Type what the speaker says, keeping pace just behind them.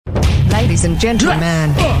Ladies and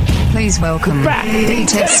gentlemen, please welcome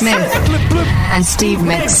D-Tech Smith and Steve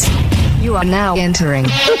Mix. You are now entering the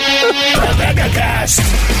Megacast.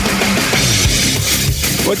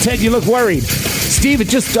 Well, Ted, you look worried. Steve, it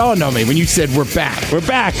just dawned on me when you said we're back. We're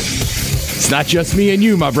back. It's not just me and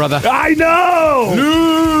you, my brother. I know!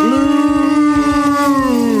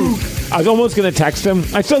 Luke! I was almost going to text him.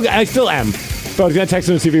 I still am. But I was going to text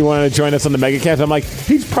him to see if he wanted to join us on the Megacast. I'm like,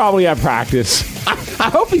 he's probably at practice. I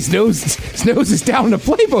hope his nose is down in the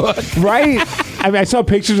playbook. Right? I mean, I saw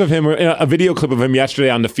pictures of him, a video clip of him yesterday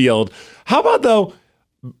on the field. How about, though,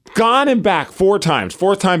 gone and back 4 times.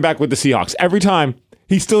 4th time back with the Seahawks. Every time,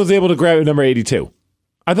 he still is able to grab number 82.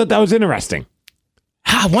 I thought that was interesting.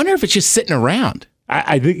 I wonder if it's just sitting around.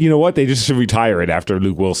 I think, you know what? They just should retire it after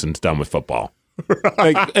Luke Wilson's done with football.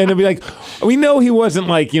 And it'd be like, we know he wasn't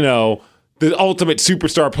like, the ultimate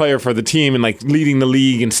superstar player for the team and like leading the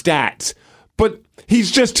league in stats. But he's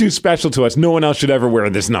just too special to us. No one else should ever wear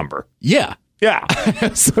this number. Yeah. Yeah.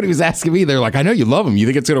 That's what he was asking me. They're like, I know you love him. You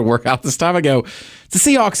think it's going to work out this time? I go, it's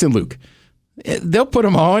the Seahawks and Luke. They'll put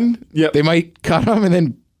him on. Yep. They might cut him and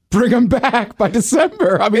then bring him back by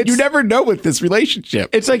December. I mean, you never know with this relationship.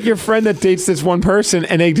 It's like your friend that dates this one person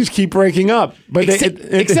and they just keep breaking up. But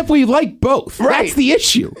except we like both. Right. That's the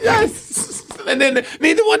issue. Yes. And then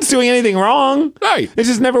neither one's doing anything wrong. Right. It's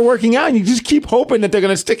just never working out. And you just keep hoping that they're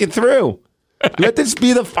going to stick it through. Let this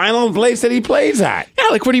be the final place that he plays at. Yeah,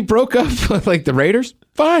 like when he broke up with like the Raiders.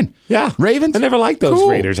 Fine. Yeah. Ravens. I never liked those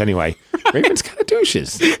cool. Raiders anyway. Right. Ravens kind of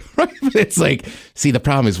douches. Right. But it's like, see, the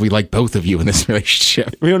problem is we like both of you in this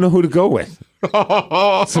relationship. We don't know who to go with.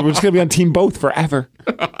 So we're just going to be on team both forever.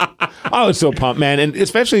 I was so pumped, man. And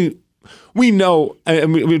especially, we know,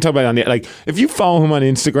 and we talk about it on the, like, if you follow him on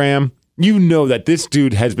Instagram, you know that this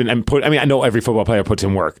dude has been, I know every football player puts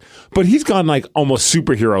in work, but he's gone like almost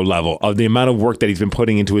superhero level of the amount of work that he's been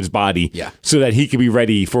putting into his body so that he can be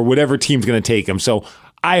ready for whatever team's going to take him. So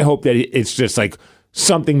I hope that it's just like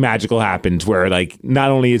something magical happens where like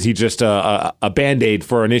not only is he just a Band-Aid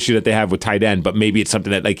for an issue that they have with tight end, but maybe it's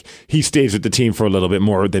something that like he stays with the team for a little bit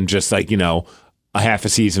more than just like, a half a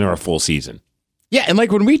season or a full season. Yeah, and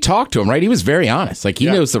like when we talked to him, right, he was very honest. Like he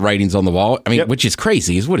knows the writings on the wall. I mean, which is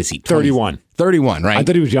crazy. What is he? 31. 31, right? I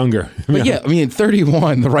thought he was younger. But yeah, I mean,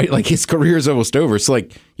 31, like his career is almost over. So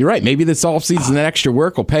like, you're right. Maybe this offseason, that extra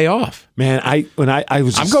work will pay off. Man, I'm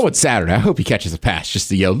going Saturday. I hope he catches a pass just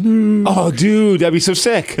to yell. Oh, dude, that'd be so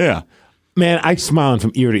sick. Yeah. Man, I smiled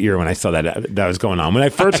from ear to ear when I saw that was going on. When I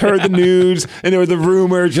first heard the news and there were the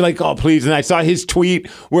rumors, you're like, oh, please. And I saw his tweet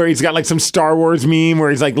where he's got like some Star Wars meme where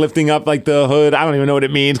he's like lifting up like the hood. I don't even know what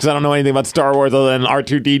it means because I don't know anything about Star Wars other than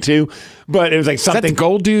R2-D2. But it was like something. Is that the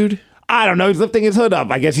gold dude? I don't know. He's lifting his hood up.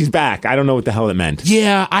 I guess he's back. I don't know what the hell it meant.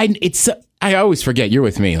 Yeah, I always forget you're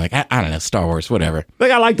with me. Like, I don't know, Star Wars, whatever.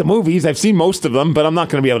 Like, I like the movies. I've seen most of them, but I'm not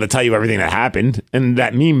going to be able to tell you everything that happened. And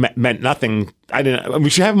that meme meant nothing. We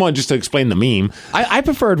should have him on just to explain the meme. I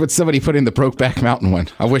preferred what somebody put in the Brokeback Mountain one.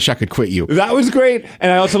 I wish I could quit you. That was great.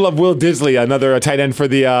 And I also love Will Disley, another tight end for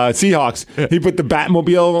the Seahawks. He put the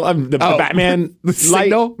Batmobile, the Batman the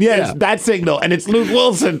signal? Yes, that signal. And it's Luke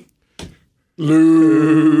Wilson.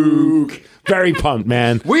 Luke. Very pumped,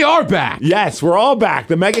 man. We are back. Yes, we're all back.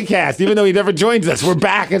 The Megacast, even though he never joins us, we're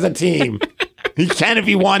back as a team. He can if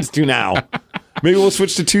he wants to now. Maybe we'll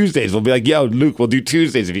switch to Tuesdays. We'll be like, yo, Luke, we'll do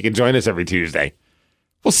Tuesdays if you can join us every Tuesday.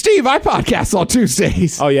 Well, Steve, I podcast on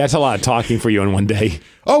Tuesdays. Oh, yeah, that's a lot of talking for you in one day.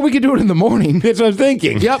 Oh, we could do it in the morning. That's what I'm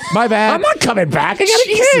thinking. Yep, my bad. I'm not coming back. I got a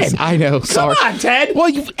kid. I know. Sorry. Come on, Ted.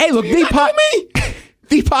 Well, hey, look,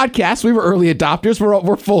 the podcast, we were early adopters.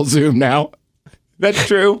 We're full Zoom now. That's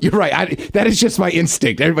true. You're right. That is just my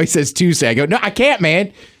instinct. Everybody says Tuesday. I go, no, I can't,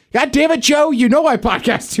 man. God damn it, Joe. You know I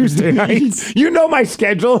podcast Tuesday nights. You know my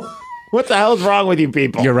schedule. What the hell's wrong with you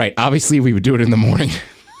people? You're right. Obviously, we would do it in the morning.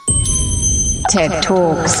 TED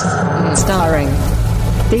Talks, starring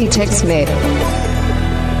D-Tech Smith.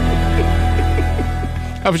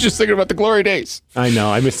 I was just thinking about the glory days. I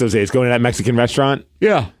know. I miss those days. Going to that Mexican restaurant.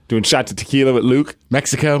 Yeah. Doing shots of tequila with Luke.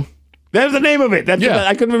 Mexico. That was the name of it.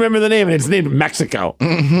 I couldn't remember the name, and it's named Mexico.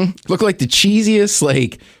 Mm-hmm. Looked like the cheesiest,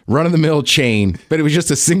 like, run-of-the-mill chain, but it was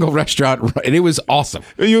just a single restaurant, and it was awesome.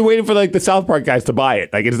 You were waiting for, like, the South Park guys to buy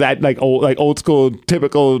it. Like, is that, like, old school,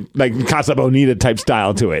 typical, like, Casa Bonita type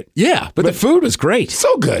style to it? Yeah, but the food was great.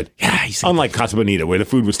 So good. Yeah. Unlike Casa Bonita, where the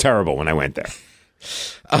food was terrible when I went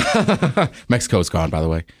there. Mexico's gone, by the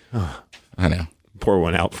way. I know. Pour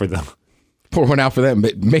one out for them. Pour one out for them,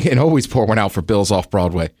 and always pour one out for Bill's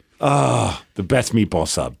Off-Broadway. Oh, the best meatball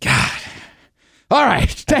sub. God. All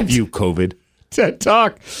right. Have you, COVID. TED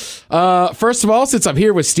Talk. First of all, since I'm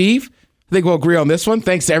here with Steve, I think we'll agree on this one.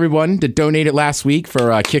 Thanks to everyone that donated last week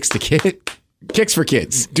for Kicks for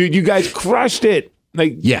Kids. Dude, you guys crushed it.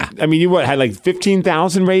 Like, yeah. I mean, you had like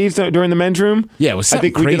 15,000 raised during the men's room? Yeah, it was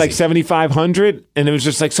something crazy. We did like 7,500, and it was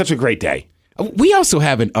just like such a great day. We also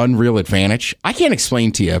have an unreal advantage. I can't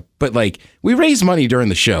explain to you, but like we raise money during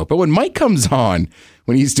the show. But when Mike comes on,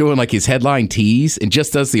 when he's doing like his headline tease and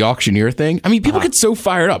just does the auctioneer thing, I mean, people get so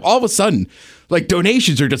fired up. All of a sudden, like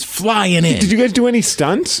donations are just flying in. Did you guys do any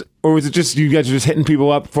stunts, or was it just you guys were just hitting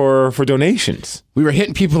people up for donations? We were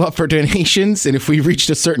hitting people up for donations, and if we reached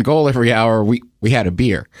a certain goal every hour, we had a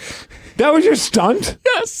beer. That was your stunt?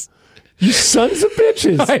 Yes. You sons of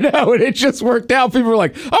bitches. I know, and it just worked out. People were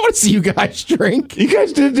like, I want to see you guys drink. You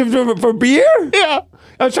guys did it for beer? Yeah.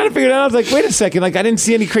 I was trying to figure it out. I was like, wait a second. Like, I didn't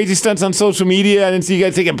see any crazy stunts on social media. I didn't see you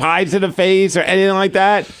guys taking pies to the face or anything like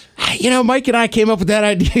that. You know, Mike and I came up with that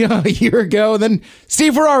idea a year ago, and then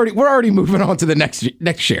Steve, we're already moving on to the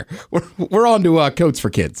next year. We're on to Coats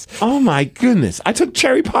for Kids. Oh my goodness! I took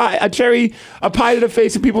cherry pie, a pie to the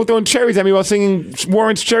face, and people throwing cherries at me while singing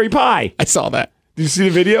Warrant's Cherry Pie. I saw that. Did you see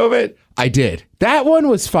the video of it? I did. That one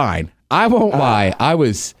was fine. I won't lie. I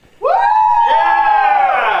was.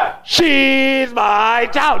 Yeah! She's my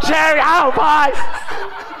chow cherry apple pie.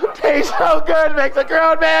 Tastes so good, makes a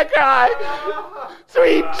grown man cry.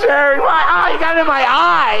 Sweet cherry pie. Oh, you got it in my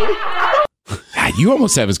eye. God, you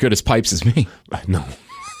almost have as good as pipes as me. No.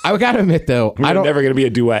 I gotta admit, though, We're never gonna be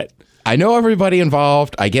a duet. I know everybody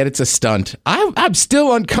involved. I get it's a stunt. I'm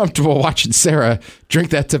still uncomfortable watching Sarah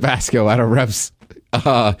drink that Tabasco out of Rev's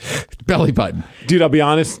belly button. Dude, I'll be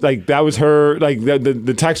honest, like that was her, like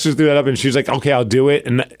the texters threw that up and she was like, okay, I'll do it.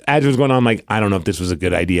 And as it was going on, I'm like, I don't know if this was a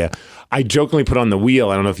good idea. I jokingly put on the wheel.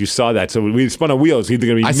 I don't know if you saw that. So we spun a wheel. It's either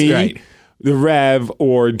going to be me, the Rev,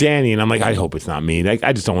 or Danny. And I'm like, I hope it's not me. Like,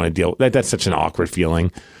 I just don't want to deal with that. That's such an awkward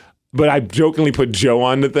feeling. But I jokingly put Joe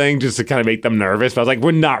on the thing just to kind of make them nervous. But I was like,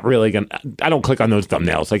 we're not really going to, I don't click on those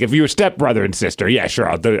thumbnails. Like if you were stepbrother and sister, yeah, sure,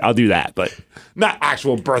 I'll do that. But not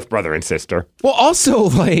actual birth brother and sister. Well, also,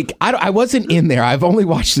 like, I wasn't in there. I've only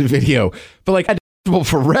watched the video. But like, I did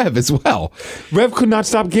for Rev as well. Rev could not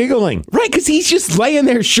stop giggling. Right, because he's just laying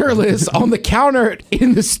there shirtless on the counter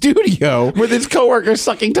in the studio. With his coworker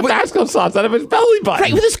sucking Tabasco sauce out of his belly button.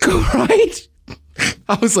 Right, with his right?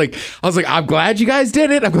 I was like, I'm glad you guys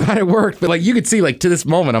did it. I'm glad it worked. But like, you could see, like, to this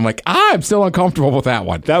moment, I'm like, I'm still uncomfortable with that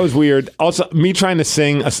one. That was weird. Also, me trying to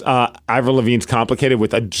sing Avril Lavigne's "Complicated"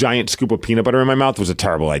 with a giant scoop of peanut butter in my mouth was a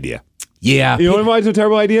terrible idea. Yeah. You know why it's a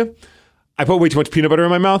terrible idea? I put way too much peanut butter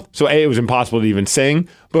in my mouth. So A, it was impossible to even sing.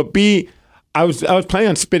 But B, I was planning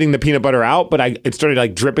on spitting the peanut butter out, but it started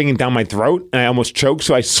like dripping down my throat, and I almost choked.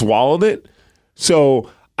 So I swallowed it.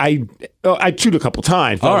 So I chewed a couple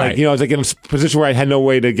times. But right. I was like in a position where I had no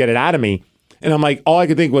way to get it out of me. And I'm like, all I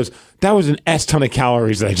could think was, that was an S ton of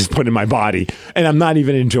calories that I just put in my body. And I'm not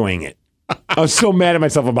even enjoying it. I was so mad at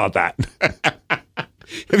myself about that.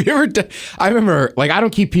 Have you ever I remember, like, I don't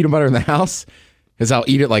keep peanut butter in the house because I'll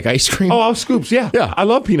eat it like ice cream. Oh, I'll scoops. Yeah. I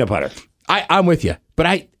love peanut butter. I'm with you. But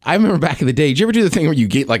I remember back in the day, did you ever do the thing where you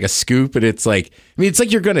get like a scoop and it's like, I mean, it's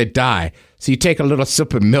like you're going to die. So you take a little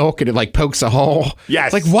sip of milk and it like pokes a hole.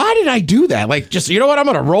 Yes. Like, why did I do that? Like, just, you know what? I'm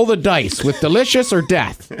going to roll the dice with delicious or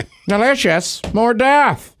death. Delicious, more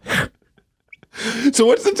death. So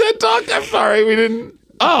what's the TED Talk? I'm sorry, we didn't.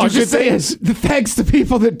 Oh, just saying, the thanks to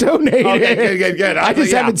people that donated. Okay, good. I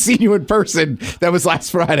just haven't seen you in person. That was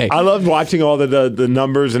last Friday. I loved watching all the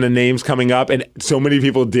numbers and the names coming up, and so many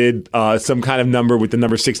people did some kind of number with the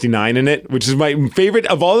number 69 in it, which is my favorite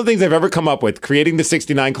of all the things I've ever come up with. Creating the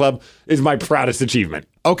 69 Club is my proudest achievement.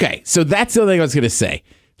 Okay, so that's the other thing I was going to say.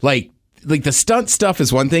 Like the stunt stuff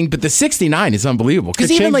is one thing, but the 69 is unbelievable.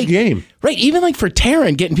 Because even like the game. Right, even like for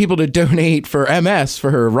Taryn getting people to donate for MS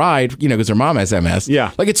for her ride, you know, because her mom has MS.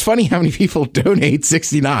 Yeah. Like, it's funny how many people donate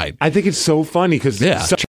 69. I think it's so funny because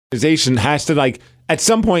such an organization has to, like, at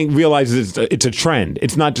some point realize it's a trend.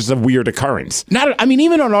 It's not just a weird occurrence.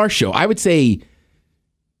 Even on our show, I would say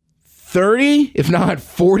 30, if not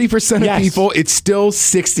 40% of people, it's still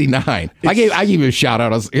 69. I gave you a shout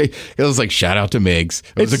out. It was like, shout out to Migs.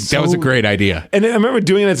 That was a great idea. And I remember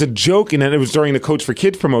doing it as a joke, and then it was during the Coach for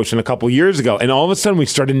Kids promotion a couple years ago. And all of a sudden we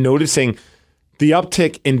started noticing the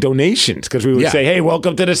uptick in donations because we would say, hey,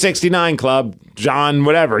 welcome to the 69 Club, John,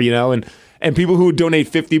 whatever, you know, and people who would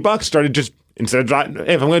donate $50 started just, instead of,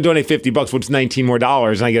 hey, if I'm going to donate $50, what's $19 more,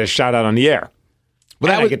 and I get a shout out on the air.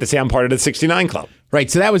 Well, I get to say I'm part of the 69 Club. Right,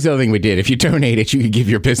 so that was the other thing we did. If you donated, you could give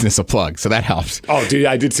your business a plug, so that helps. Oh, dude,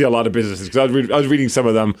 I did see a lot of businesses because I was reading some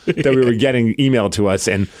of them that we were getting emailed to us,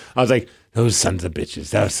 and I was like, those sons of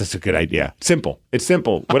bitches. That was such a good idea. Simple. It's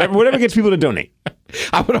simple. Whatever gets people to donate.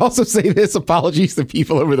 I would also say this. Apologies to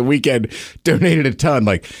people over the weekend donated a ton.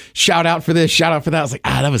 Like, shout out for this, shout out for that. I was like,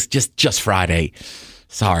 that was just Friday.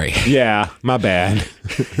 Sorry. Yeah, my bad.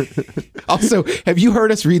 Also, have you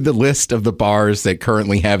heard us read the list of the bars that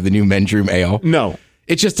currently have the new men's room ale? No.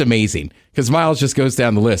 It's just amazing because Miles just goes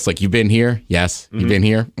down the list. Like, you've been here? Yes. You've been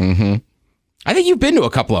here? Mm-hmm. I think you've been to a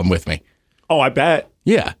couple of them with me. Oh, I bet.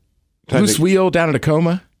 Yeah. Loose Wheel down in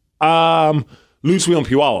Tacoma? Loose Wheel in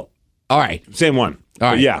Puyallup. All right. Same one. All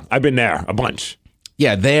right. Yeah, I've been there a bunch.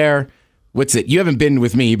 Yeah, there. What's it? You haven't been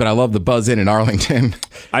with me, but I love the Buzz Inn in Arlington.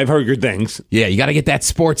 I've heard good things. Yeah, you got to get that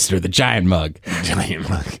Sportster, the giant mug. Giant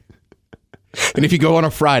mug. And if you go on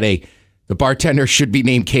a Friday, the bartender should be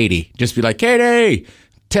named Katie. Just be like, Katie!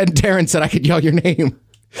 Taryn said I could yell your name.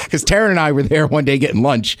 Because Taryn and I were there one day getting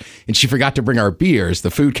lunch, and she forgot to bring our beers.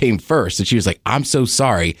 The food came first, and she was like, I'm so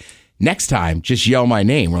sorry. Next time, just yell my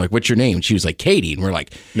name. We're like, what's your name? And she was like, Katie. And we're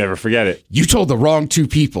like, never forget it. You told the wrong two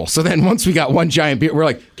people. So then once we got one giant beer, we're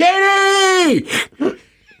like, Katie!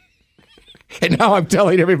 And now I'm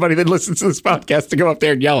telling everybody that listens to this podcast to go up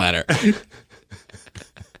there and yell at her.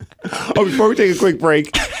 Oh, before we take a quick break,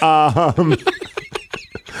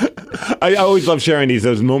 I always love sharing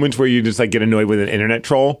those moments where you just like get annoyed with an internet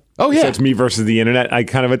troll. Oh yeah, so it's me versus the internet,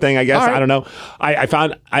 kind of a thing. I guess right. I don't know. I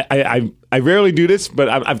found I rarely do this, but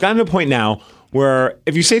I've gotten to a point now where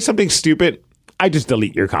if you say something stupid, I just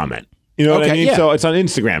delete your comment. You know what I mean? Yeah. So it's on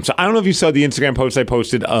Instagram. So I don't know if you saw the Instagram post I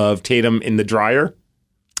posted of Tatum in the dryer.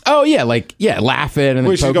 Oh yeah, laughing and then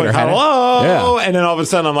where she's going, hello, and then all of a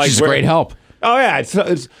sudden I'm like, she's great help. Oh yeah.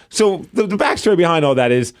 So the backstory behind all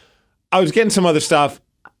that is I was getting some other stuff.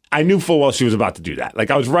 I knew full well she was about to do that.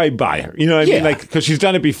 Like, I was right by her. You know what I mean? Like, because she's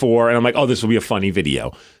done it before, and I'm like, oh, this will be a funny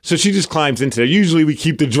video. So she just climbs into there. Usually we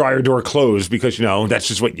keep the dryer door closed because, that's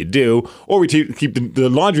just what you do. Or we keep the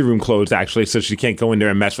laundry room closed, actually, so she can't go in there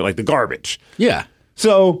and mess with, the garbage. Yeah.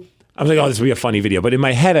 So I was like, oh, this will be a funny video. But in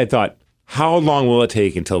my head, I thought, how long will it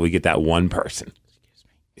take until we get that one person?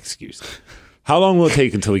 Excuse me. How long will it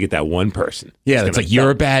take until we get that one person? Yeah, it's like,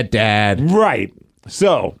 you're a bad dad. Right.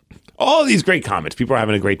 So all these great comments. People are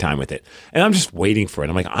having a great time with it. And I'm just waiting for it.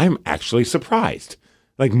 I'm like, I'm actually surprised.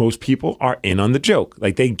 Like, most people are in on the joke.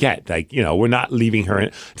 Like, they get, we're not leaving her in.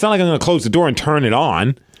 It's not like I'm going to close the door and turn it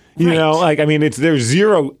on. You know, there's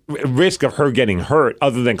zero risk of her getting hurt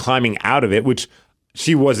other than climbing out of it, which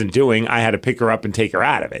she wasn't doing. I had to pick her up and take her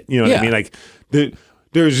out of it. You know what I mean? Like,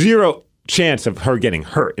 there's zero chance of her getting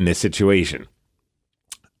hurt in this situation.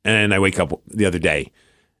 And I wake up the other day,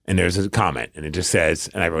 and there's a comment, and it just says,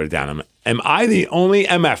 and I wrote it down, am I the only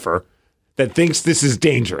MFer that thinks this is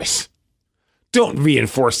dangerous? Don't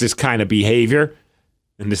reinforce this kind of behavior.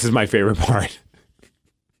 And this is my favorite part.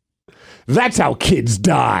 That's how kids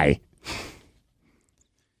die.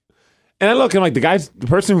 And I look, and I'm like, the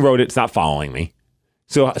person who wrote it's not following me.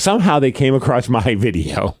 So somehow they came across my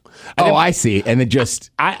video. I see. And then just...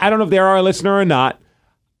 I don't know if they're our listener or not.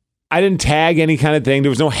 I didn't tag any kind of thing. There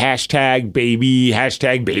was no hashtag baby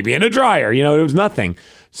in a dryer. There was nothing.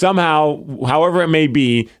 Somehow, however it may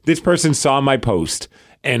be, this person saw my post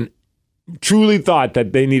and truly thought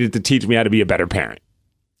that they needed to teach me how to be a better parent.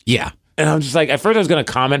 Yeah. And I'm just like, at first I was going to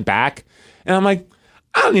comment back, and I'm like,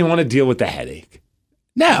 I don't even want to deal with the headache.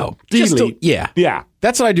 No. Delete. Yeah.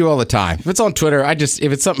 That's what I do all the time. If it's on Twitter, if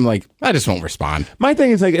it's something I just won't respond. My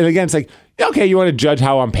thing is and again, it's like, okay, you want to judge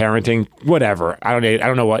how I'm parenting, whatever. I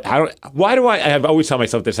don't know why do I've always tell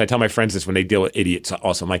myself this. I tell my friends this when they deal with idiots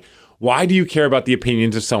also. I'm like, why do you care about the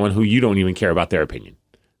opinions of someone who you don't even care about their opinion?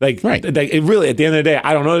 It really, at the end of the day,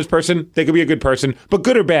 I don't know this person. They could be a good person, but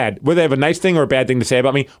good or bad, whether they have a nice thing or a bad thing to say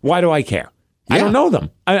about me, why do I care? Yeah. I don't know them.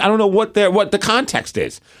 I don't know what the context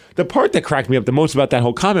is. The part that cracked me up the most about that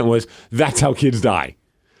whole comment was, that's how kids die.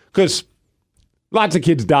 Because lots of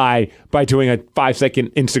kids die by doing a 5-second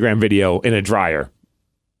Instagram video in a dryer.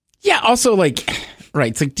 Yeah, also, it's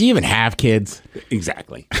like, do you even have kids?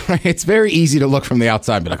 Exactly. It's very easy to look from the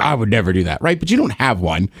outside and be like, I would never do that, right? But you don't have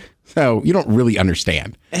one, so you don't really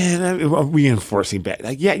understand. And reinforcing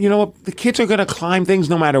bad. You know what? The kids are going to climb things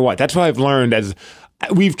no matter what. That's what I've learned as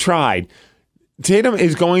we've tried. Tatum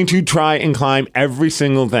is going to try and climb every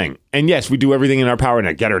single thing. And yes, we do everything in our power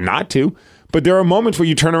to get her not to. But there are moments where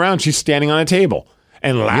you turn around, she's standing on a table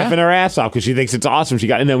and laughing her ass off because she thinks it's awesome.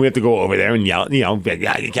 And then we have to go over there and yell, you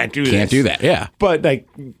can't do this. Can't do that, yeah. But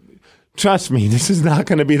trust me, this is not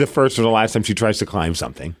going to be the first or the last time she tries to climb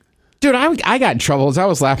something. Dude, I got in trouble as I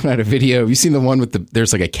was laughing at a video. You seen the one with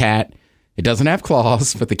there's like a cat. It doesn't have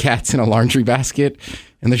claws, but the cat's in a laundry basket.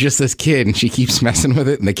 And there's just this kid, and she keeps messing with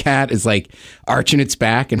it. And the cat is like arching its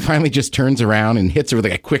back and finally just turns around and hits her with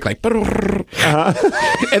like a quick, like, and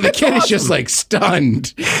the kid is just like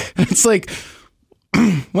stunned. And it's like,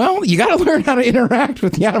 well, you got to learn how to interact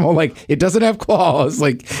with the animal. Like, it doesn't have claws.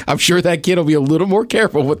 Like, I'm sure that kid will be a little more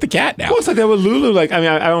careful with the cat now. Well, it's like that with Lulu. Like, I mean,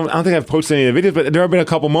 I don't think I've posted any of the videos, but there have been a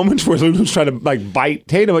couple moments where Lulu's trying to like bite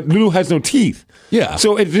Tatum, but Lulu has no teeth. Yeah.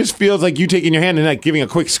 So it just feels like you taking your hand and like giving a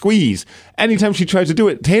quick squeeze. Anytime she tries to do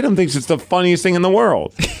it, Tatum thinks it's the funniest thing in the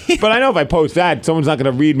world. But I know if I post that, someone's not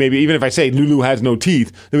going to read maybe, even if I say Lulu has no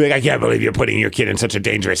teeth, they'll be like, I can't believe you're putting your kid in such a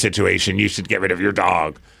dangerous situation. You should get rid of your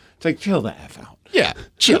dog. It's like, chill the F out. Yeah,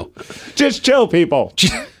 chill. Just chill, people.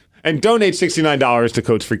 And donate $69 to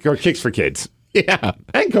Coats for or Kicks for Kids. Yeah.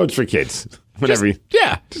 And Coats for Kids. Whatever.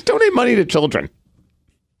 Just donate money to children.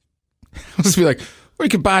 I'll just be like, or you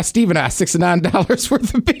could buy Steve and I $69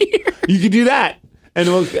 worth of beer. You could do that.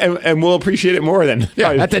 And we'll appreciate it more than.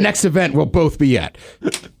 Yeah, at the next event, we'll both be at.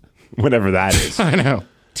 Whatever that is. I know.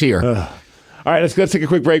 Tear. All right, let's take a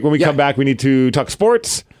quick break. When we come back, we need to talk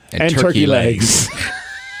sports and turkey legs.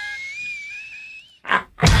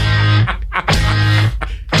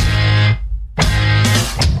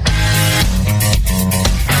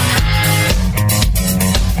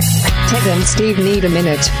 Ted and Steve need a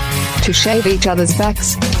minute to shave each other's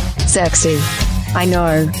backs. Sexy. I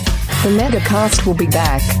know. The Megacast will be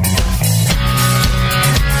back.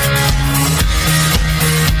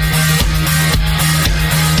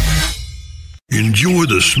 Enjoy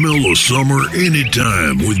the smell of summer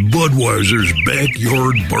anytime with Budweiser's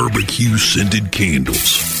Backyard Barbecue Scented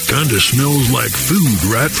Candles. Kinda smells like food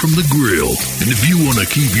right from the grill. And if you want to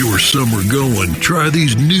keep your summer going, try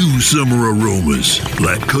these new summer aromas,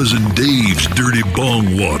 like Cousin Dave's Dirty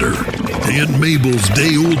Bong Water, Aunt Mabel's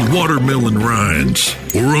Day-Old Watermelon Rinds,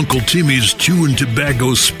 or Uncle Timmy's Chewing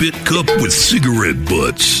Tobacco Spit Cup with cigarette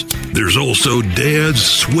butts. There's also Dad's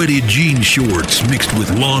Sweaty Jean Shorts mixed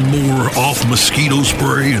with lawnmower off mosquito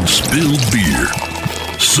spray and spilled beer.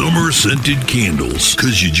 Summer scented candles,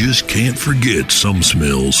 'cause you just can't forget some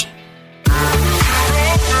smells.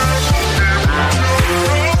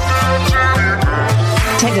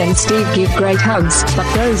 Ted and Steve give great hugs, but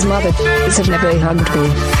those motherfuckers have never hugged me.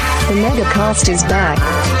 The Megacast is back.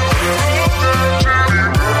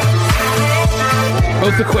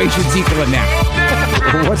 Both equations equal a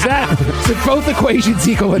nap. What's that? So both equations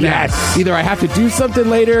equal a nap. Yes. Either I have to do something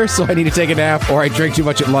later, so I need to take a nap, or I drank too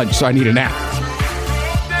much at lunch, so I need a nap.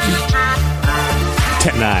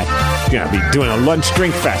 Ted and I are going to be doing a lunch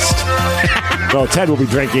drink fest. Well, Ted will be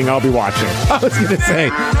drinking. I'll be watching. I was going to say,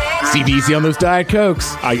 Steve, easy on those Diet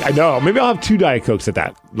Cokes. I know. Maybe I'll have 2 Diet Cokes at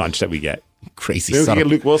that lunch that we get. Crazy Maybe we son can of...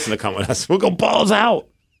 get Luke Wilson to come with us. We'll go balls out.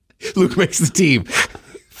 Luke makes the team.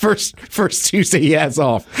 First Tuesday he has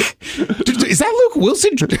off. Is that Luke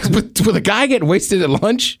Wilson with a guy getting wasted at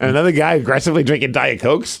lunch? And another guy aggressively drinking Diet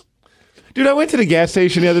Cokes? Dude, I went to the gas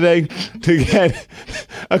station the other day to get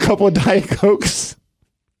a couple of Diet Cokes.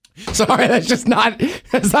 Sorry, that's not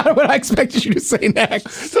what I expected you to say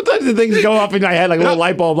next. Sometimes the things go off in my head like a little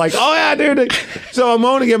light bulb, like, oh yeah, dude. So I'm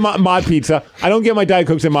going to get Mod Pizza. I don't get my Diet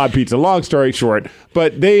Cokes at Mod Pizza. Long story short,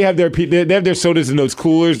 but they have their sodas in those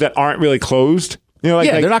coolers that aren't really closed. You know,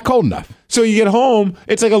 they're not cold enough. So you get home,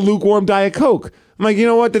 it's like a lukewarm Diet Coke. I'm like, you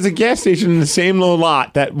know what? There's a gas station in the same little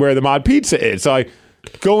lot where the Mod Pizza is. So I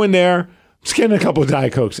go in there. Just getting a couple of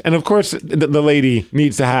Diet Cokes. And of course, the lady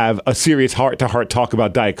needs to have a serious heart-to-heart talk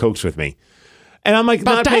about Diet Cokes with me. And I'm like,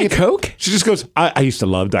 about Diet Coke? She just goes, I used to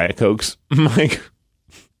love Diet Cokes. I'm like,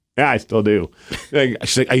 yeah, I still do. Like,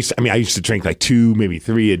 she's like, I used to drink like 2, maybe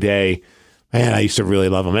 3 a day. Man, I used to really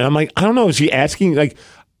love them. And I'm like, I don't know. Is she asking, like,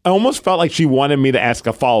 I almost felt like she wanted me to ask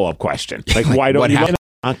a follow-up question. Like, why don't you love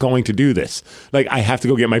not going to do this? Like, I have to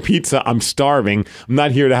go get my pizza. I'm starving. I'm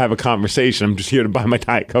not here to have a conversation. I'm just here to buy my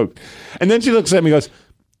Diet Coke. And then she looks at me and goes,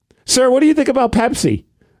 sir, what do you think about Pepsi?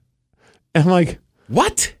 And I'm like,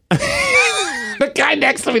 what? The guy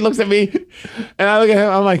next to me looks at me and I look at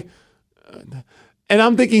him. I'm like, and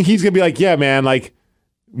I'm thinking he's going to be like, yeah, man, like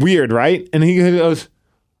weird, right? And he goes,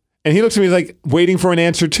 and he looks at me like waiting for an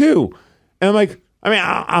answer too. And I'm like, I mean,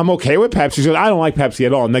 I'm okay with Pepsi. He goes, I don't like Pepsi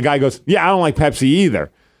at all. And the guy goes, yeah, I don't like Pepsi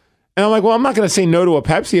either. And I'm like, well, I'm not going to say no to a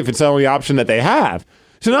Pepsi if it's the only option that they have.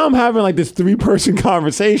 So now I'm having like this 3-person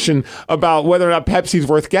conversation about whether or not Pepsi's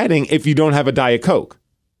worth getting if you don't have a Diet Coke.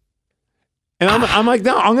 And I'm like,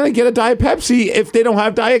 no, I'm going to get a Diet Pepsi if they don't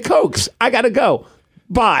have Diet Cokes. I got to go.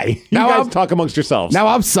 Bye. You guys talk amongst yourselves. Now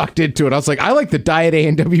I'm sucked into it. I was like, I like the Diet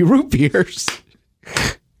A&W root beers.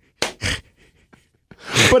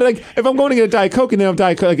 But like, if I'm going to get a Diet Coke and then I'm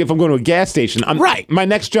Diet Coke, like if I'm going to a gas station, Right. My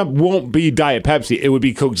next jump won't be Diet Pepsi. It would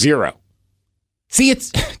be Coke Zero. See,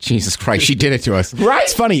 it's Jesus Christ. She did it to us. Right.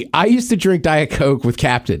 It's funny. I used to drink Diet Coke with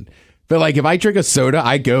Captain, but like if I drink a soda,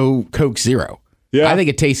 I go Coke Zero. Yeah. I think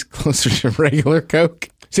it tastes closer to regular Coke.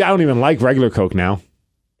 See, I don't even like regular Coke now.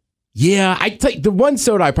 Yeah, I take the one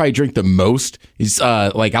soda I probably drink the most is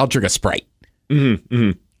like I'll drink a Sprite.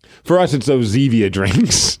 For us, it's those Zevia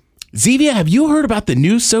drinks. Zevia, have you heard about the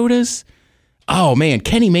new sodas? Oh man,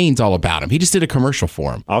 Kenny Mayne's all about them. He just did a commercial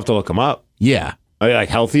for them. I'll have to look them up. Yeah, Are they like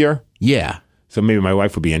healthier? yeah. So maybe my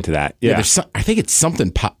wife would be into that. Yeah. There's I think it's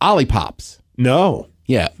something Ollie Pops. No.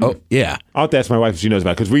 Yeah. Oh yeah. I'll have to ask my wife if she knows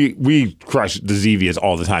about it because we crush the Zevias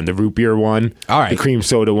all the time. The root beer one, All right. the cream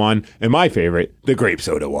soda one, and my favorite, the grape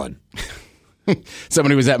soda one.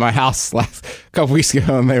 Somebody was at my house a couple weeks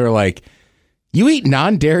ago and they were like, "You eat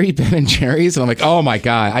non-dairy Ben and Jerry's?" And I'm like, "Oh my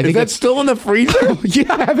god, I Is think that that's still in the freezer?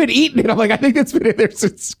 yeah, I haven't eaten it." I'm like, "I think it's been in there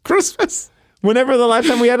since Christmas." Whenever the last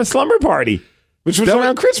time we had a slumber party, which was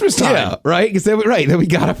around Christmas time. Yeah, right. Because then we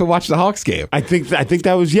got up and watched the Hawks game. I think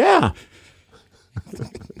that was yeah.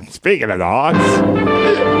 Speaking of the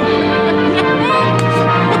Hawks,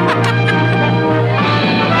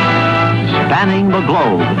 Spanning the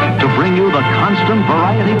globe to bring you the constant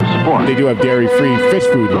variety of sport, they do have dairy-free fish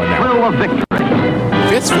food one now. thrill of victory,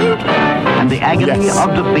 Fist food? and the agony Yes, of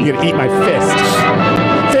I'm defeat. gonna eat my fist.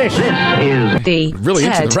 Fish. This is The Really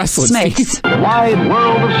into Ted the wrestling, Smiths. Wide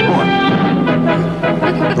World of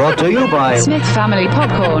Sports. Brought to you by Smith Family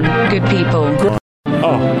Popcorn. Good people.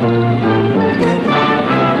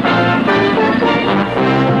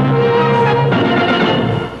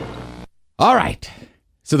 All right.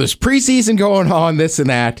 So there's preseason going on, this and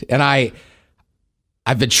that, and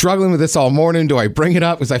I've been struggling with this all morning. Do I bring it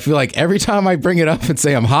up? Because I feel like every time I bring it up and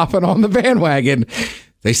say I'm hopping on the bandwagon,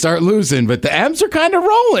 they start losing. But the M's are kind of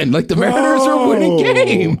rolling. Like the Mariners are winning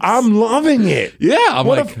games. I'm loving it. Yeah, I'm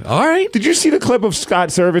What like, all right. Did you see the clip of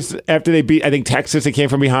Scott Service after they beat, I think, Texas? They came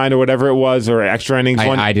from behind or whatever it was, or extra innings.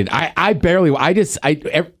 I did. I barely.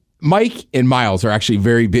 Mike and Miles are actually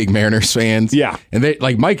very big Mariners fans. Yeah. And they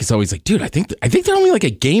like Mike is always like, dude, I think they're only like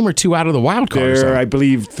a game or two out of the wild card. or They're, something. I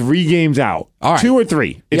believe, 3 games out. All right. 2 or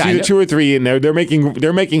 3. It's Yeah, I either know. 2 or 3, and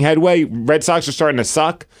they're making headway. Red Sox are starting to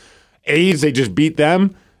suck. A's, they just beat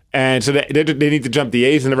them. And so they need to jump the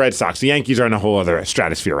A's and the Red Sox. The Yankees are in a whole other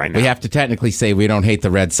stratosphere right now. We have to technically say we don't hate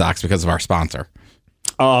the Red Sox because of our sponsor.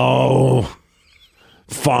 Oh,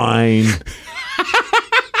 fine.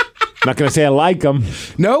 Not going to say I like them.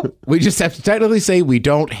 Nope. We just have to technically say we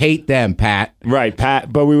don't hate them, Pat. Right,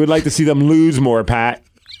 Pat. But we would like to see them lose more, Pat.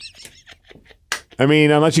 I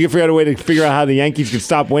mean, unless you can figure out a way to figure out how the Yankees can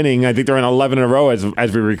stop winning. I think they're in 11 in a row as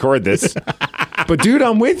we record this. But, dude,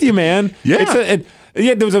 I'm with you, man. Yeah.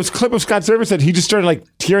 There was a clip of Scott Service that he just started, like,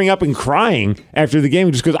 tearing up and crying after the game.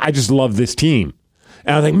 He just goes, I just love this team.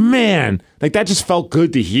 And I was like, man, like, that just felt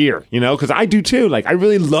good to hear, you know? Because I do, too. Like, I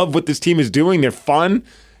really love what this team is doing. They're fun.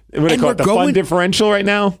 What do they And call we're it? The fun going- differential right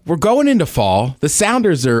now? We're going into fall. The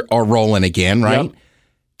Sounders are rolling again, right? Yep.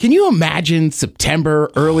 Can you imagine September,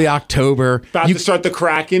 early October? About to start the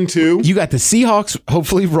Kraken, too. You got the Seahawks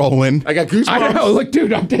hopefully rolling. I got goosebumps. I know. Look,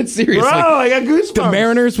 dude, I'm dead serious. Bro, Like, I got goosebumps. the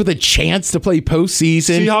Mariners with a chance to play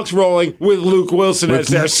postseason. Seahawks rolling with Luke Wilson as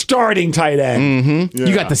their starting tight end. Mm-hmm.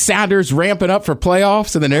 You got the Sounders ramping up for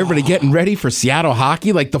playoffs, and then everybody getting ready for Seattle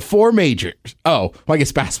hockey, like the 4 majors. Oh, well, I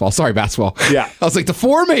guess basketball. Sorry, basketball. Yeah. I was like the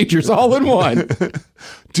 4 majors all in one.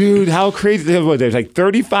 Dude, how crazy. There's like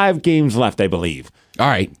 35 games left, I believe. All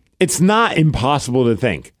right. It's not impossible to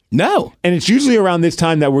think. No. And it's usually around this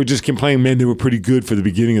time that we're just complaining, man, they were pretty good for the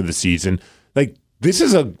beginning of the season. Like, this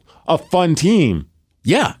is a fun team.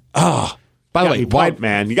 Yeah. Oh, By the got way, me pumped,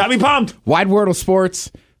 man. You got me pumped. Wide World of Sports.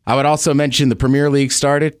 I would also mention the Premier League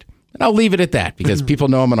started, and I'll leave it at that because people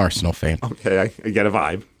know I'm an Arsenal fan. Okay, I get a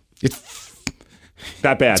vibe. It's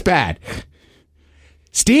That bad. It's bad.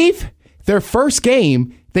 Steve, their first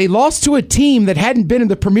game, they lost to a team that hadn't been in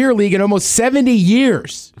the Premier League in almost 70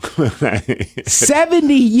 years.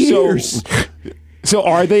 70 years. So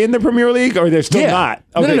are they in the Premier League or they're still not?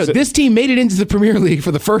 Okay, No. so- This team made it into the Premier League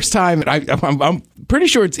for the first time. And I'm pretty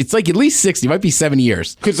sure it's like at least 60, might be 70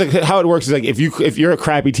 years. Because like how it works is like if you're a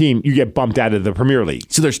crappy team, you get bumped out of the Premier League.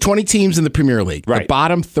 So there's 20 teams in the Premier League. Right. The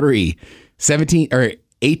bottom 3, 17 or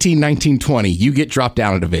 18, 19, 20, you get dropped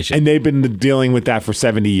down a division. And they've been dealing with that for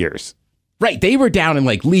 70 years. Right, they were down in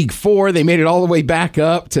like League 4. They made it all the way back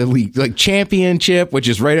up to League like Championship, which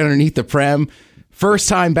is right underneath the Prem. First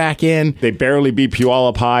time back in. They barely beat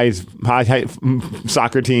Puyallup High's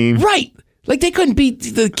soccer team. Right, like they couldn't beat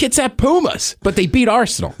the Kitsap Pumas, but they beat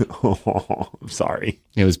Arsenal. Oh, I'm sorry.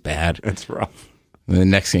 It was bad. That's rough. And the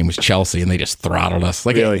next game was Chelsea, and they just throttled us.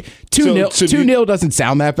 Like Really? 2-0 So 2-0 doesn't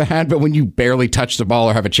sound that bad, but when you barely touch the ball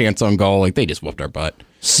or have a chance on goal, like they just whooped our butt.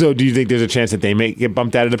 So do you think there's a chance that they may get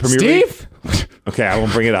bumped out of the Premier League? Steve? Okay, I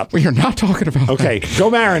won't bring it up. We are not talking about Okay, that. go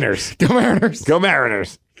Mariners. Go Mariners. Go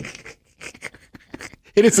Mariners.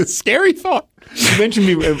 It is a scary thought. You mentioned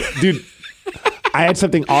me, dude. I had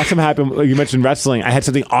something awesome happen. You mentioned wrestling. I had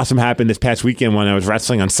something awesome happen this past weekend when I was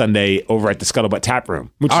wrestling on Sunday over at the Scuttlebutt Tap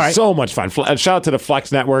Room, which is so much fun. Shout out to the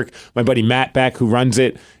Flex Network. My buddy Matt Beck, who runs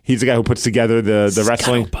it. He's the guy who puts together the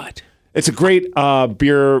wrestling. It's a great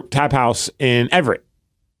beer tap house in Everett.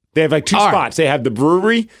 They have like two spots. They have the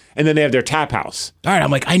brewery, and then they have their tap house. All right,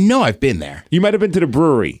 I'm like, I know I've been there. You might have been to the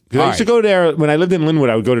brewery. 'Cause I used to go there when I lived in Linwood.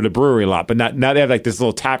 I would go to the brewery a lot, but now they have like this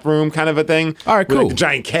little tap room kind of a thing. All right, with, cool. like, the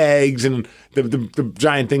giant kegs and the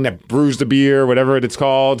giant thing that brews the beer, whatever it's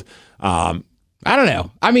called. I don't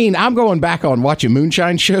know. I mean, I'm going back on watching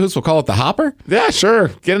moonshine shows. We'll call it the Hopper. Yeah, sure.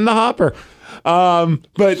 Get in the hopper.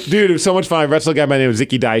 But dude, it was so much fun. I wrestled a guy by the name of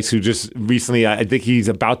Zicky Dice, who just recently, I think he's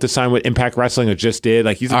about to sign with Impact Wrestling, or just did.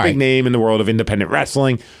 Like, he's a big name in the world of independent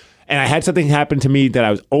wrestling. And I had something happen to me that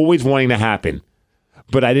I was always wanting to happen,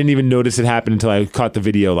 but I didn't even notice it happened until I caught the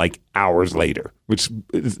video like hours later.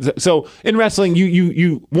 So in wrestling,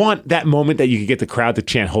 you want that moment that you can get the crowd to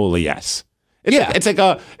chant "Holy Yes." It's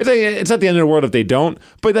not the end of the world if they don't.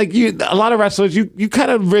 But like a lot of wrestlers, you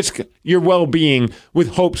kind of risk your well-being with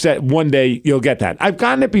hopes that one day you'll get that. I've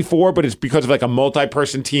gotten it before, but it's because of like a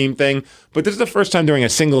multi-person team thing. But this is the first time during a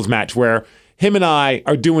singles match where him and I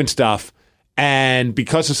are doing stuff, and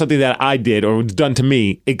because of something that I did or was done to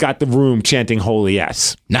me, it got the room chanting "Holy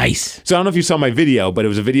Yes." Nice. So I don't know if you saw my video, but it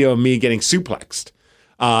was a video of me getting suplexed.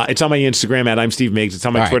 It's on my Instagram at I'm Steve Miggs. It's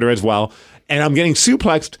on my Twitter as well. And I'm getting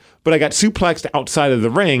suplexed, but I got suplexed outside of the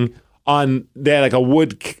ring on there, like a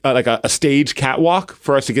wood, like a stage catwalk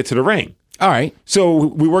for us to get to the ring. All right. So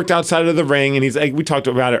we worked outside of the ring, and he's like, we talked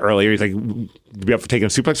about it earlier. He's like, be up for taking a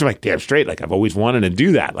suplex? I'm like, damn straight. Like, I've always wanted to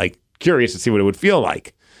do that. Like, curious to see what it would feel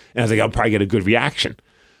like. And I was like, I'll probably get a good reaction.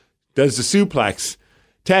 Does the suplex.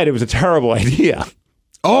 Ted, it was a terrible idea.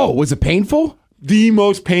 Oh, was it painful? The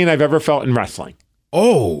most pain I've ever felt in wrestling.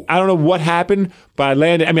 Oh. I don't know what happened, but I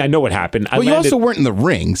landed. I mean, I know what happened. You also weren't in the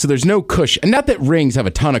ring, so there's no cushion. And not that rings have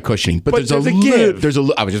a ton of cushioning, but there's a give.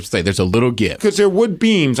 I was just say there's a little give. Because there are wood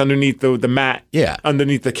beams underneath the mat,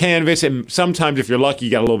 underneath the canvas, and sometimes if you're lucky,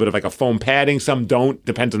 you got a little bit of like a foam padding. Some don't,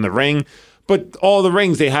 depends on the ring. But all the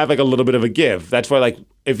rings, they have like a little bit of a give. That's why, like,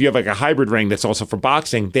 if you have like a hybrid ring that's also for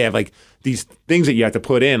boxing, they have like these things that you have to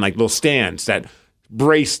put in, like little stands that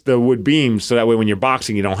brace the wood beams, so that way when you're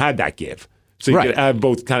boxing, you don't have that give. So you can have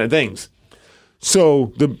both kind of things.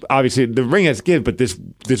 So obviously the ring has give, but this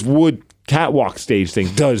wood catwalk stage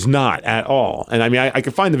thing does not at all. And I mean, I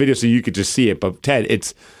could find the video so you could just see it. But Ted,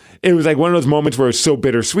 it was like one of those moments where it's so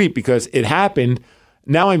bittersweet because it happened.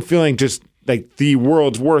 Now I'm feeling just like the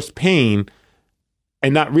world's worst pain,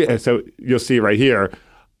 and not so you'll see right here.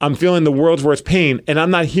 I'm feeling the world's worst pain, and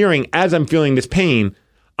I'm not hearing, as I'm feeling this pain,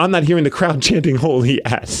 I'm not hearing the crowd chanting "Holy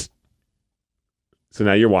Yes." So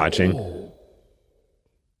now you're watching. Oh.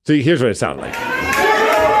 So here's what it sounded like.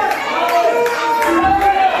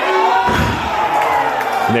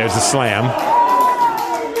 And there's the slam.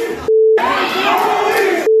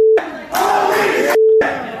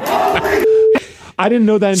 I didn't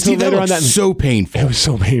know that until Steve, later that on. That so painful. It was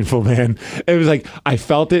so painful, man. It was like I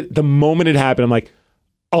felt it the moment it happened. I'm like,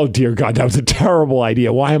 oh dear God, that was a terrible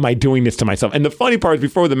idea. Why am I doing this to myself? And the funny part is,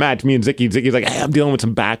 before the match, me and Zicky's like, hey, I'm dealing with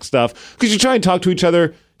some back stuff, because you try and talk to each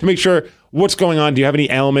other to make sure what's going on. Do you have any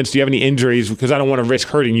ailments? Do you have any injuries? Because I don't want to risk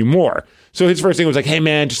hurting you more. So his first thing was like, hey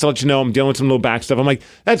man, just to let you know, I'm dealing with some little back stuff. I'm like,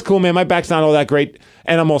 that's cool, man. My back's not all that great,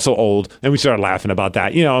 and I'm also old. And we started laughing about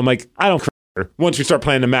that. You know, I'm like, I don't care. Once we start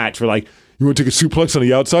playing the match, we're like, you want to take a suplex on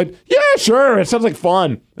the outside? Yeah, sure. It sounds like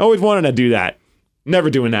fun. I always wanted to do that. Never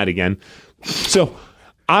doing that again. So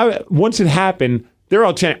once it happened, they're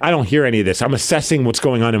all chanting. I don't hear any of this. I'm assessing what's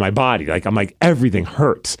going on in my body. Like, I'm like, everything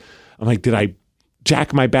hurts. I'm like, did I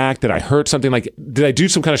jack my back? Did I hurt something? Like, did I do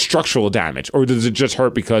some kind of structural damage? Or does it just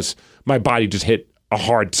hurt because my body just hit a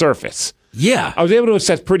hard surface? Yeah. I was able to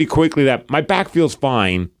assess pretty quickly that my back feels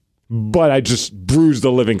fine, but I just bruised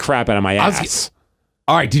the living crap out of my ass.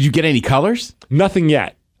 All right. Did you get any colors? Nothing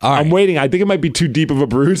yet. All right. I'm waiting. I think it might be too deep of a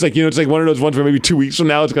bruise. Like, you know, it's like one of those ones where maybe 2 weeks from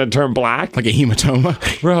now it's going to turn black. Like a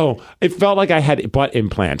hematoma? Bro, it felt like I had butt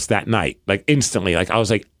implants that night. Like, instantly. Like, I was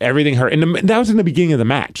like, everything hurt. And that was in the beginning of the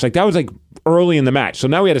match. Like, that was like early in the match. So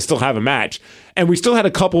now we had to still have a match. And we still had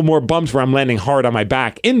a couple more bumps where I'm landing hard on my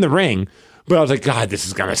back in the ring. But I was like, God, this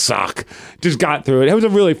is going to suck. Just got through it. It was a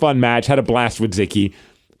really fun match. Had a blast with Zicky.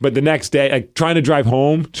 But the next day, like trying to drive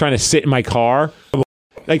home, trying to sit in my car.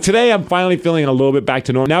 Like today, I'm finally feeling a little bit back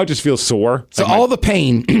to normal. Now it just feels sore. So all the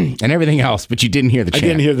pain and everything else, but you didn't hear the chant. I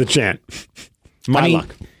didn't hear the chant. My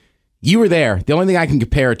luck. You were there. The only thing I can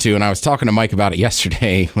compare it to, and I was talking to Mike about it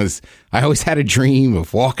yesterday, was I always had a dream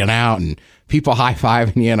of walking out and people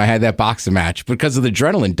high-fiving you, and I had that boxing match because of the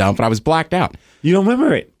adrenaline dump, and I was blacked out. You don't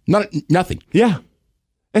remember it? Nothing. Yeah.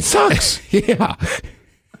 It sucks. Yeah.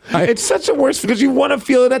 It's such a worst because you want to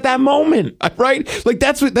feel it at that moment, right? Like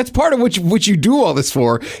that's part of what you do all this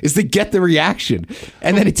for, is to get the reaction,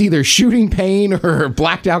 and then it's either shooting pain or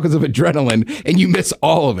blacked out because of adrenaline, and you miss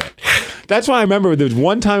all of it. That's why I remember there was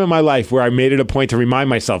one time in my life where I made it a point to remind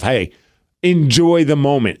myself, "Hey, enjoy the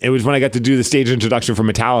moment." It was when I got to do the stage introduction for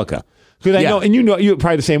Metallica, because I know, and you're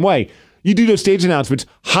probably the same way. You do those stage announcements,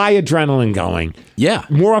 high adrenaline going. Yeah,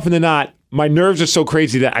 more often than not. My nerves are so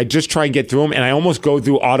crazy that I just try and get through them, and I almost go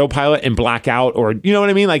through autopilot and black out, or you know what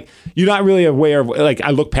I mean? Like, you're not really aware of, like,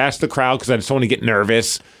 I look past the crowd because I just want to get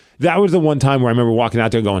nervous. That was the one time where I remember walking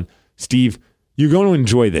out there going, Steve, you're going to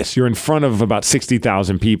enjoy this. You're in front of about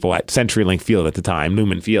 60,000 people at CenturyLink Field at the time,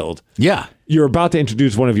 Newman Field. Yeah. You're about to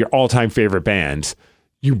introduce one of your all-time favorite bands.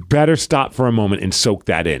 You better stop for a moment and soak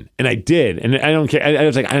that in. And I did. And I don't care. I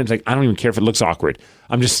was like, I don't even care if it looks awkward.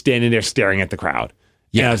 I'm just standing there staring at the crowd.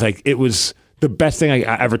 Yeah, and I was like, it was the best thing I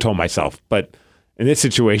ever told myself. But in this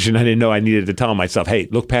situation, I didn't know I needed to tell myself, hey,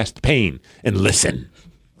 look past the pain and listen.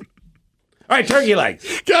 All right, turkey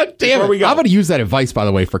legs. God damn it. I'm going to use that advice, by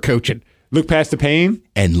the way, for coaching. Look past the pain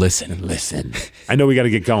and listen. And listen. I know we got to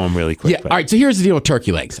get going really quick. Yeah. All right. So here's the deal with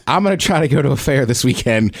turkey legs. I'm going to try to go to a fair this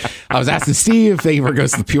weekend. I was asking Steve if he ever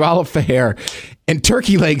goes to the Puyallup Fair, and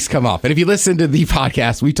turkey legs come up. And if you listen to the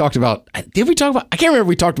podcast, we talked about, I can't remember if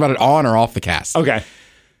we talked about it on or off the cast. Okay.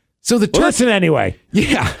 So listen anyway.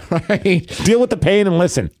 Yeah, right. Deal with the pain and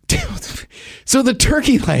listen. So the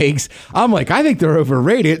turkey legs, I'm like, I think they're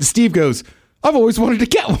overrated. And Steve goes, I've always wanted to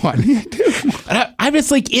get one. And I'm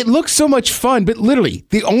just like, it looks so much fun. But literally,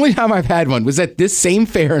 the only time I've had one was at this same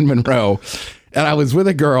fair in Monroe. And I was with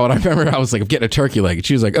a girl, and I remember I was like, I'm getting a turkey leg. And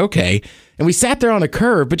she was like, okay. And we sat there on a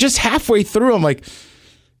curb, but just halfway through, I'm like,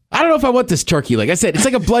 I don't know if I want this turkey. Like I said, it's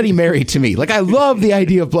like a Bloody Mary to me. Like, I love the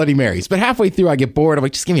idea of Bloody Marys, but halfway through I get bored. I'm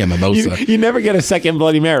like, just give me a mimosa. You never get a second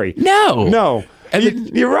Bloody Mary. No. And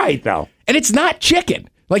you're right, though. And it's not chicken.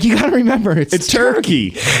 Like, you got to remember, it's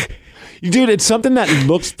turkey. Dude, it's something that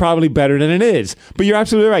looks probably better than it is. But you're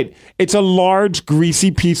absolutely right. It's a large,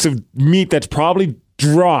 greasy piece of meat that's probably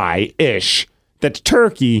dry-ish. That's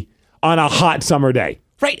turkey on a hot summer day.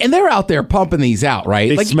 Right, and they're out there pumping these out,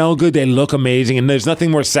 right? They smell good, they look amazing, and there's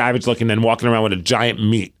nothing more savage looking than walking around with a giant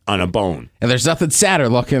meat on a bone. And there's nothing sadder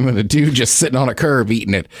looking than a dude just sitting on a curb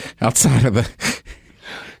eating it outside of the...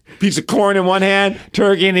 Piece of corn in one hand,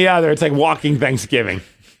 turkey in the other. It's like walking Thanksgiving.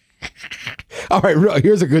 All right,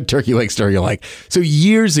 here's a good turkey leg story you like. So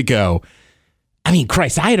years ago, I mean,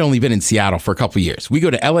 Christ, I had only been in Seattle for a couple of years. We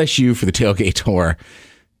go to LSU for the tailgate tour,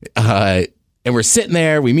 and we're sitting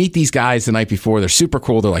there. We meet these guys the night before. They're super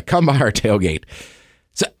cool. They're like, come by our tailgate.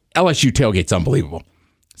 So LSU tailgate's unbelievable.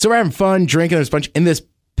 So we're having fun, drinking. There's a bunch, and this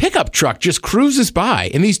pickup truck just cruises by,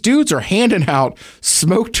 and these dudes are handing out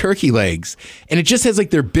smoked turkey legs, and it just has like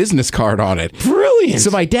their business card on it. Brilliant. So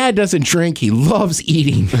my dad doesn't drink. He loves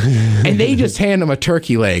eating, and they just hand him a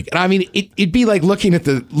turkey leg. And I mean, it'd be like looking at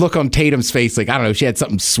the look on Tatum's face. Like, I don't know, she had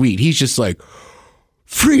something sweet. He's just like,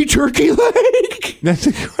 free turkey leg. That's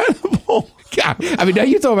incredible. God, I mean, now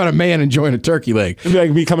you talk about a man enjoying a turkey leg. It'd be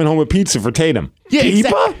like me coming home with pizza for Tatum. Yeah,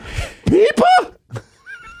 Peepa? Peepa?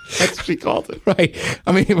 That's what she called it. Right.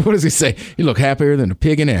 I mean, what does he say? You look happier than a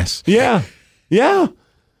pig in ass. Yeah. Yeah.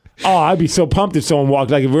 Oh, I'd be so pumped if someone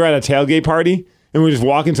walked. Like, if we were at a tailgate party and we were just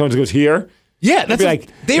walking, someone just goes, here. Yeah, that's like,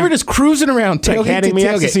 they were just cruising around tailgate like handing me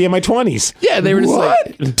ecstasy in my 20s. Yeah, they were just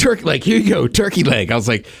like, turkey, like, here you go, turkey leg. I was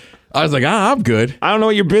like, I'm good. I don't know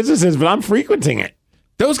what your business is, but I'm frequenting it.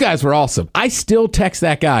 Those guys were awesome. I still text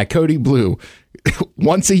that guy, Cody Blue,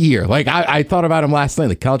 once a year. Like, I thought about him last night.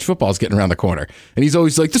 Like, college football's getting around the corner. And he's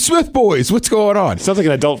always like, the Smith boys, what's going on? Sounds like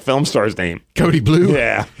an adult film star's name. Cody Blue?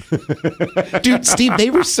 Yeah. Dude, Steve,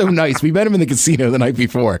 they were so nice. We met him in the casino the night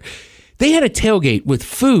before. They had a tailgate with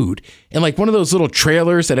food and like one of those little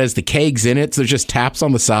trailers that has the kegs in it. So there's just taps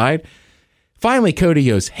on the side. Finally, Cody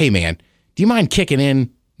goes, hey, man, do you mind kicking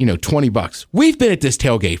in, $20? We've been at this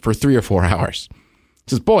tailgate for 3 or 4 hours. He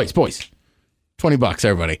says, boys, $20,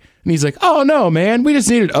 everybody. And he's like, oh, no, man, we just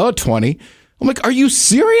needed 20. I'm like, are you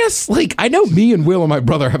serious? Like, I know me and Will and my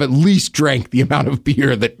brother have at least drank the amount of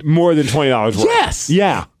beer that... More than $20 worth. Yes.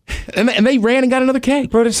 Yeah. And they ran and got another keg.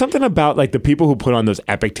 Bro, there's something about like the people who put on those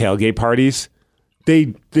epic tailgate parties.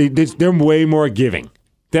 They're way more giving.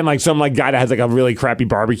 than like some like guy that has like a really crappy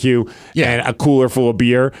barbecue Yeah. and a cooler full of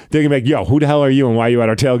beer. They're gonna be like, yo, who the hell are you and why are you at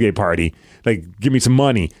our tailgate party? Like, give me some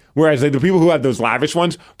money. Whereas like the people who have those lavish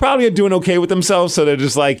ones probably are doing okay with themselves. So they're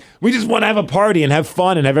just like, we just want to have a party and have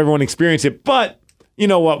fun and have everyone experience it. But you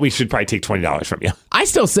know what? We should probably take $20 from you. I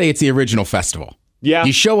still say it's the original festival. Yeah.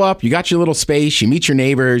 You show up, you got your little space, you meet your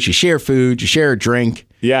neighbors, you share food, you share a drink.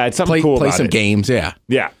 Yeah, it's something cool Play about some it. games, yeah.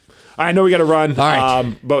 Yeah. I know we got to run. All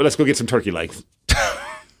right. But let's go get some turkey legs.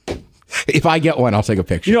 If I get one, I'll take a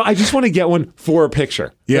picture. You know, I just want to get one for a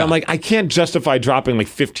picture. Yeah. I'm like, I can't justify dropping like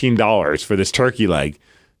 $15 for this turkey leg.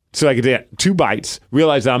 So I could get 2 bites,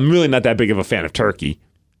 realize that I'm really not that big of a fan of turkey.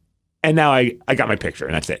 And now I got my picture,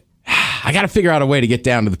 and that's it. I got to figure out a way to get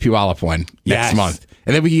down to the Puyallup one next Yes. month.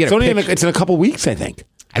 And then we can get It's a only picture. it's in a couple weeks, I think,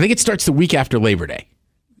 I think it starts the week after Labor Day.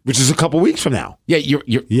 which is a couple weeks from now. Yeah, you're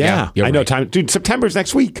I know. right. Time, dude. September's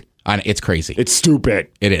next week. I know, it's crazy. It's stupid.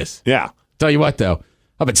 It is. Yeah. Tell you what, though,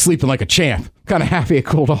 I've been sleeping like a champ. Kind of happy it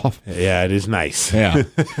cooled off. Yeah, it is nice. Yeah.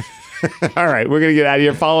 All right, we're gonna get out of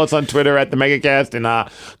here. Follow us on Twitter at the Megacast and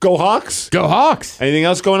go Hawks. Go Hawks. Anything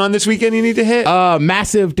else going on this weekend you need to hit?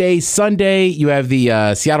 Massive day Sunday. You have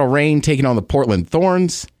the Seattle Reign taking on the Portland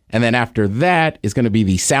Thorns. And then after that is going to be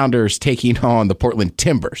the Sounders taking on the Portland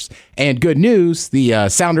Timbers. And good news, the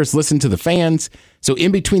Sounders listen to the fans. So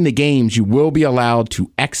in between the games, you will be allowed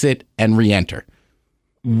to exit and re-enter.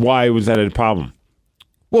 Why was that a problem?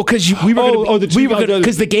 Well, because we were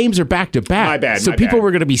because the games are back to back. My bad, So my people bad.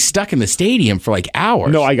 were going to be stuck in the stadium for like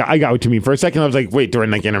hours. No, I got what you mean. For a second, I was like, wait,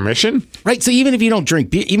 during like intermission? Right. So even if you don't drink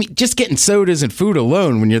beer, even just getting sodas and food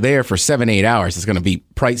alone when you're there for 7-8 hours is going to be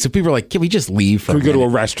pricey. So people are like, can we just leave for Can we go to a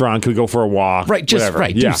minute? restaurant? Can we go for a walk? Right. Just Whatever.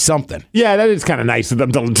 right. Yeah. Do something. Yeah, that is kind of nice of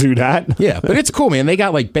them to do that. Yeah, but it's cool, man. They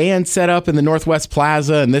got like bands set up in the Northwest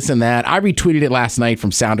Plaza and this and that. I retweeted it last night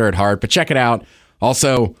from Sounder at Heart, but check it out.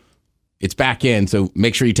 Also, it's back in, so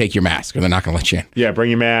make sure you take your mask or they're not going to let you in. Yeah,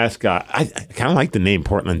 bring your mask. I kind of like the name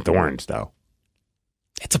Portland Thorns, though.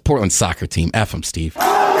 It's a Portland soccer team. F them, Steve.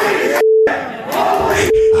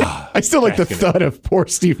 I still like the thud of poor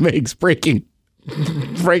Steve Meigs breaking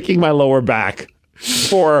Breaking my lower back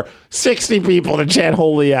for 60 people to chant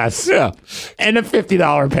holy yes. Yeah. And a $50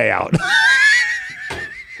 payout.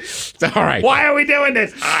 All right. Why are we doing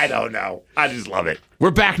this? I don't know. I just love it. We're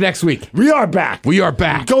back next week. We are back. We are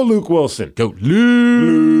back. Go Luke Wilson. Go,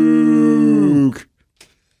 Luke.